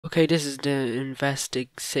Okay, this is the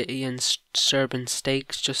Investec City and Suburban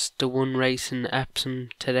Stakes, just the one race in Epsom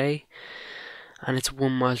today. And it's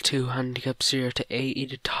 1 mile 2 handicap 0 to 80.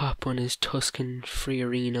 The top one is Tuscan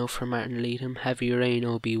Friarino for Martin Leadham, Heavy Rain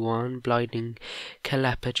Obi-Wan, Blinding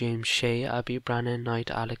Calepa James Shea, Abby Brannan, Knight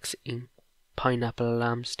Alex Inc. Pineapple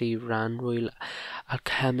Lamb Steve Rand, Royal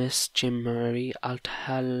Alchemist Jim Murray,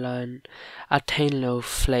 Altainlo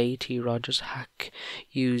Flay T Rogers, Hack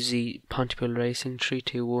UZ Pontypool Racing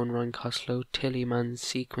 321 Ryan Coslow, Tillyman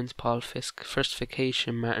Sequence Paul Fisk, First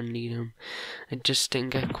Vacation Martin Needham. I just didn't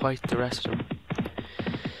get quite the rest of them.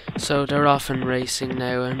 So they're off and racing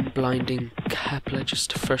now, and Blinding Kepler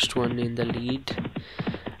just the first one in the lead.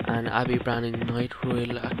 And Abby Branning, Knight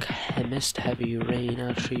Royal Alchemist, Heavy Rain,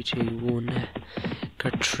 L321,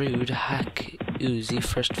 Gertrude, Hack, Uzi,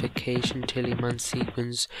 First Vacation, Tillyman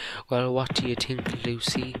Sequence, Well What Do You Think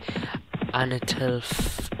Lucy,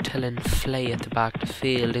 Tillin Flay at the back of the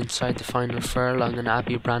field. Inside the final furlong, and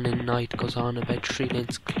Abby Branning Knight goes on about 3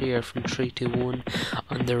 lengths clear from 3 to 1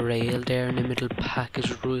 on the rail. There in the middle pack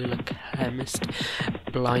is Royal Alchemist,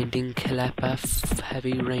 Blinding Calepa,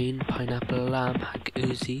 Heavy Rain, Pineapple Lamb, Hack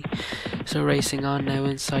Uzi. So racing on now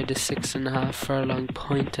inside the 6.5 furlong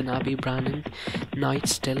point, and Abby Branning Knight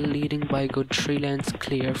still leading by a good 3 lengths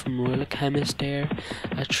clear from Royal Alchemist there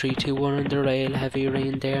at 3 to 1 on the rail. Heavy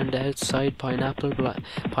Rain there on the outside, Pineapple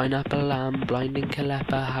Lamb, Blinding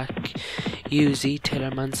Calepa, Hack Uzi,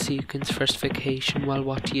 Tillerman Sequence, First Vacation, Well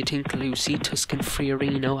What Do You Think Lucy, Tuscan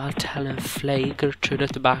Friarino, Altalan Flay, Gertrude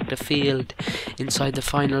at the back of the field. Inside the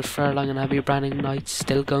final furlong, and Abby Branning Knight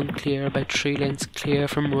still gone clear, about 3 lengths clear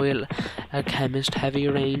from Royal Alchemist, Heavy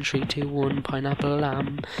Rain, 3-2-1, Pineapple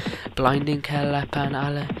Lamb, Blinding Calepa, and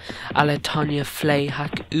Alatonia Flay,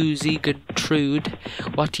 Hack Uzi, Gertrude.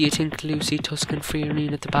 What Do You Think Lucy, Tuscan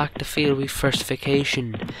Friarino at the back of the field with First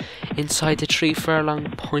Vacation. Inside the 3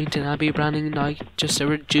 furlong point, and Abby Branning Knight just a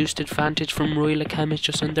reduced advantage from Royal Alchemist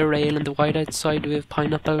just on the rail. On the wide outside we have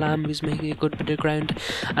Pineapple Lamb, who's making a good bit of ground,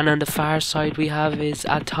 and on the far side we have is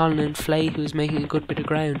Altalan Flay, who's making a good bit of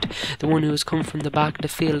ground. The one who has come from the back of the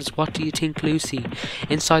field is What Do You Think Lucy.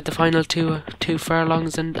 Inside the final two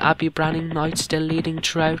furlongs, and Abby Branning Knight still leading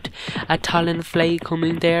throughout. Altalan Flay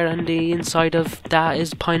coming there, and the inside of that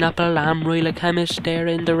is Pineapple Lamb, Royal Alchemist there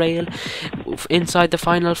in the rail. Inside the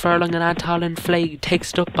final furlong, and Altalan Flay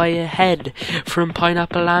takes it up by a head from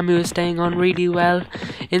Pineapple Lamb, who is staying on really well.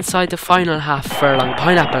 Inside the final half furlong,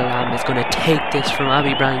 Pineapple Lamb is going to take this from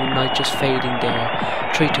Abby Branning Knight, just fading there.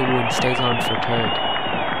 3-1, stays on for third.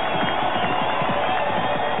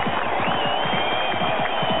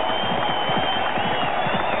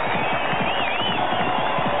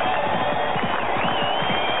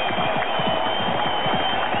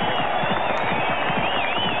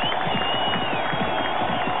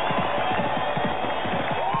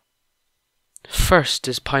 First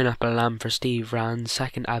is Pineapple Lamb for Steve Rand,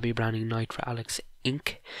 second Abby Branning Knight for Alex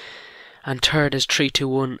Inc., and third is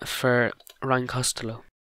 3-1 for Ryan Costello.